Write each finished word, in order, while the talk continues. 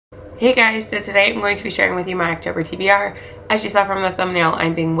Hey guys, so today I'm going to be sharing with you my October TBR. As you saw from the thumbnail,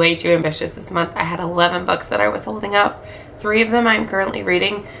 I'm being way too ambitious this month. I had 11 books that I was holding up. 3 of them I'm currently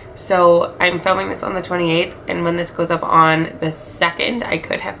reading, so I'm filming this on the 28th, and when this goes up on the 2nd, I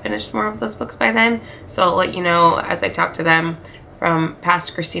could have finished more of those books by then. So I'll let you know as I talk to them, from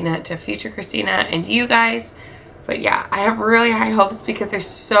past Christina to future Christina and you guys. But yeah, I have really high hopes because there's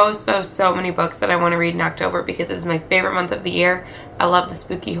so many books that I want to read in October because it is my favorite month of the year. I love the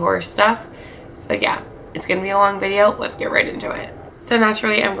spooky horror stuff. So yeah, it's going to be a long video. Let's get right into it. So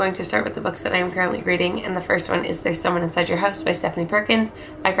naturally, I'm going to start with the books that I am currently reading, and the first one is There's Someone Inside Your House by Stephanie Perkins.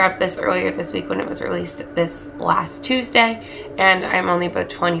 I grabbed this earlier this week when it was released this last Tuesday, and I'm only about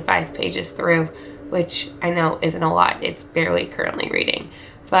 25 pages through, which I know isn't a lot. It's barely currently reading.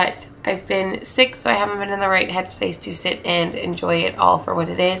 But I've been sick, so I haven't been in the right headspace to sit and enjoy it all for what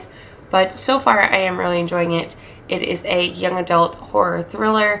it is. But so far, I am really enjoying it. It is a young adult horror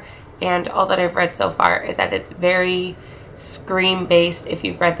thriller, and all that I've read so far is that it's very Scream-based. If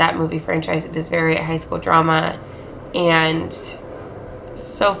you've read that movie franchise, it is very high school drama, and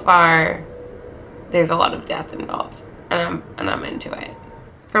so far, there's a lot of death involved, and I'm into it.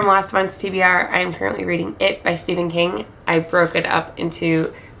 From last month's TBR, I am currently reading It by Stephen King. I broke it up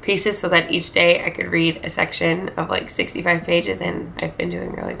into pieces so that each day I could read a section of like 65 pages, and I've been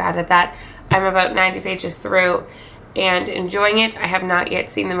doing really bad at that. I'm about 90 pages through and enjoying it. I have not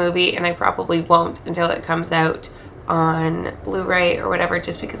yet seen the movie, and I probably won't until it comes out on Blu-ray or whatever,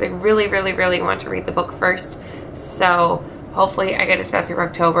 just because I really want to read the book first. So hopefully I get it done through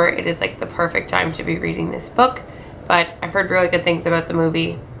October. It is like the perfect time to be reading this book. But I've heard really good things about the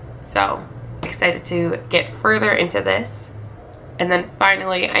movie, so excited to get further into this. And then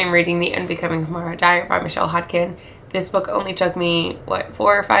finally, I'm reading The Unbecoming of Mara Dyer by Michelle Hodkin. This book only took me, what,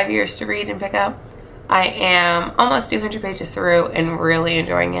 4 or 5 years to read and pick up? I am almost 200 pages through and really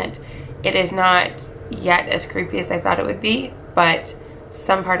enjoying it. It is not yet as creepy as I thought it would be, but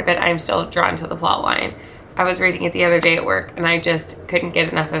some part of it I'm still drawn to the plot line. I was reading it the other day at work, and I just couldn't get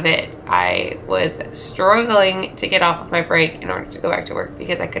enough of it. I was struggling to get off of my break in order to go back to work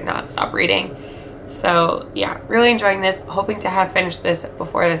because I could not stop reading. So yeah, really enjoying this. Hoping to have finished this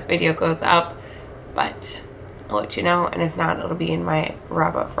before this video goes up, but I'll let you know, and if not, it'll be in my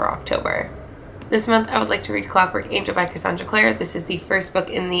wrap-up for October. This month, I would like to read Clockwork Angel by Cassandra Clare. This is the first book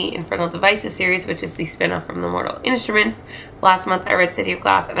in the Infernal Devices series, which is the spin-off from the Mortal Instruments. Last month, I read City of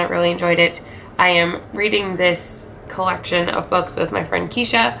Glass, and I really enjoyed it. I am reading this collection of books with my friend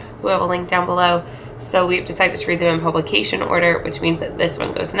Keisha, who I will link down below. So we've decided to read them in publication order, which means that this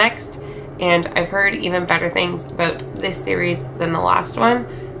one goes next. And I've heard even better things about this series than the last one,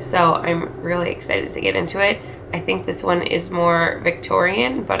 so I'm really excited to get into it. I think this one is more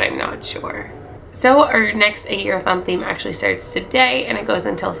Victorian, but I'm not sure. So our next A Year-a-thon theme actually starts today, and it goes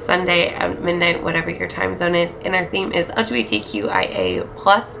until Sunday at midnight, whatever your time zone is. And our theme is LGBTQIA+.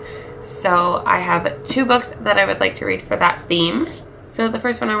 So I have 2 books that I would like to read for that theme. So the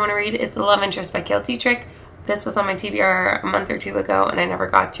first one I want to read is The Love Interest by Cale Dietrich. This was on my TBR a month or 2 ago, and I never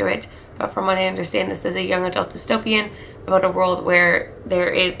got to it. But from what I understand, this is a young adult dystopian about a world where there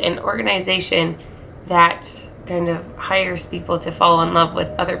is an organization that kind of hires people to fall in love with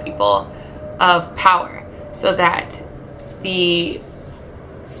other people of power, so that the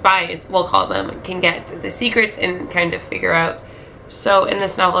spies, we'll call them, can get the secrets and kind of figure out. So in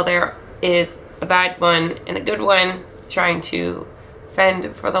this novel, there is a bad one and a good one trying to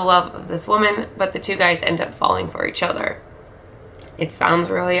fend for the love of this woman, but the 2 guys end up falling for each other. It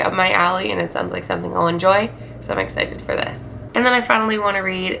sounds really up my alley, and it sounds like something I'll enjoy, so I'm excited for this. And then I finally want to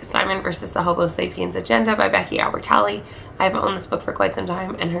read Simon vs. the Homo Sapiens Agenda by Becky Albertalli. I've owned this book for quite some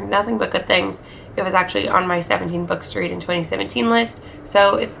time and heard nothing but good things. It was actually on my 17 books to read in 2017 list,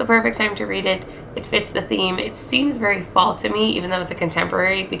 so it's the perfect time to read it. It fits the theme. It seems very fall to me, even though it's a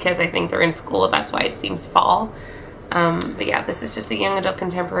contemporary, because I think they're in school. That's why it seems fall. But yeah, this is just a young adult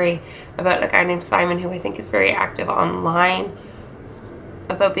contemporary about a guy named Simon who I think is very active online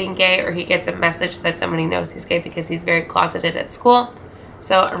about being gay, or he gets a message that somebody knows he's gay because he's very closeted at school.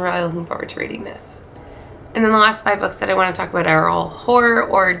 So I'm really looking forward to reading this. And then the last 5 books that I want to talk about are all horror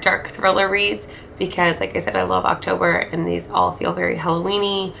or dark thriller reads, because like I said, I love October, and these all feel very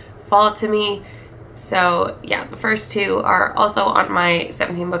Halloween-y, fall to me. So yeah, the first 2 are also on my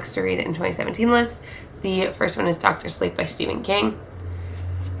 17 books to read in 2017 list. The first one is Dr. Sleep by Stephen King.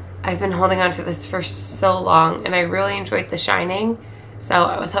 I've been holding on to this for so long, and I really enjoyed The Shining. So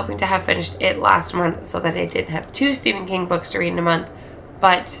I was hoping to have finished it last month so that I didn't have 2 Stephen King books to read in a month,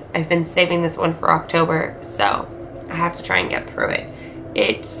 but I've been saving this one for October, so I have to try and get through it.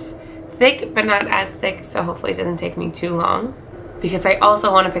 It's thick, but not as thick, so hopefully it doesn't take me too long. because I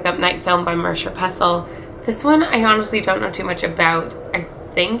also want to pick up Night Film by Marsha Pessel. This one I honestly don't know too much about. I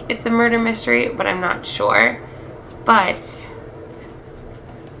think it's a murder mystery, but I'm not sure. But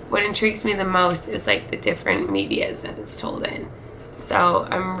what intrigues me the most is like the different medias that it's told in. So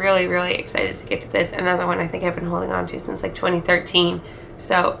I'm really, really excited to get to this. Another one I think I've been holding on to since like 2013.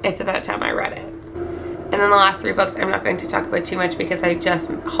 So it's about time I read it. And then the last 3 books I'm not going to talk about too much because I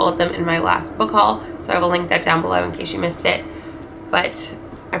just hauled them in my last book haul. So I will link that down below in case you missed it. But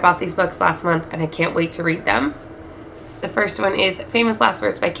I bought these books last month and I can't wait to read them. The first one is Famous Last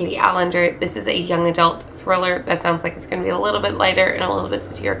Words by Katie Allender. This is a young adult thriller that sounds like it's going to be a little bit lighter and a little bit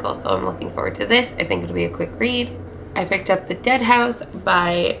satirical, so I'm looking forward to this. I think it'll be a quick read. I picked up The Dead House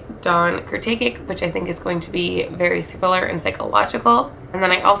by Dawn Kurtagic, which I think is going to be very thriller and psychological. And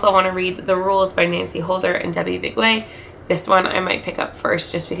then I also want to read The Rules by Nancy Holder and Debbie Vigway. This one I might pick up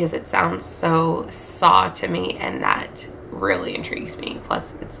first just because it sounds so Saw to me, and that really intrigues me.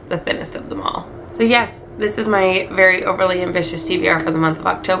 Plus, it's the thinnest of them all. So yes, this is my very overly ambitious TBR for the month of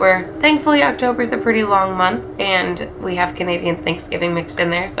October. Thankfully, October is a pretty long month, and we have Canadian Thanksgiving mixed in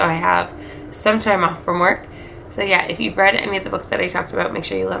there, so I have some time off from work. So yeah, if you've read any of the books that I talked about, make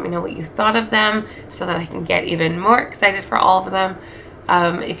sure you let me know what you thought of them so that I can get even more excited for all of them.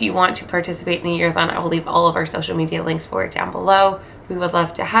 If you want to participate in a year-thon, I will leave all of our social media links for it down below. We would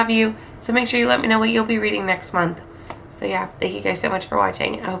love to have you. So make sure you let me know what you'll be reading next month. So yeah, thank you guys so much for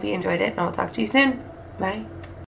watching. I hope you enjoyed it, and I will talk to you soon. Bye.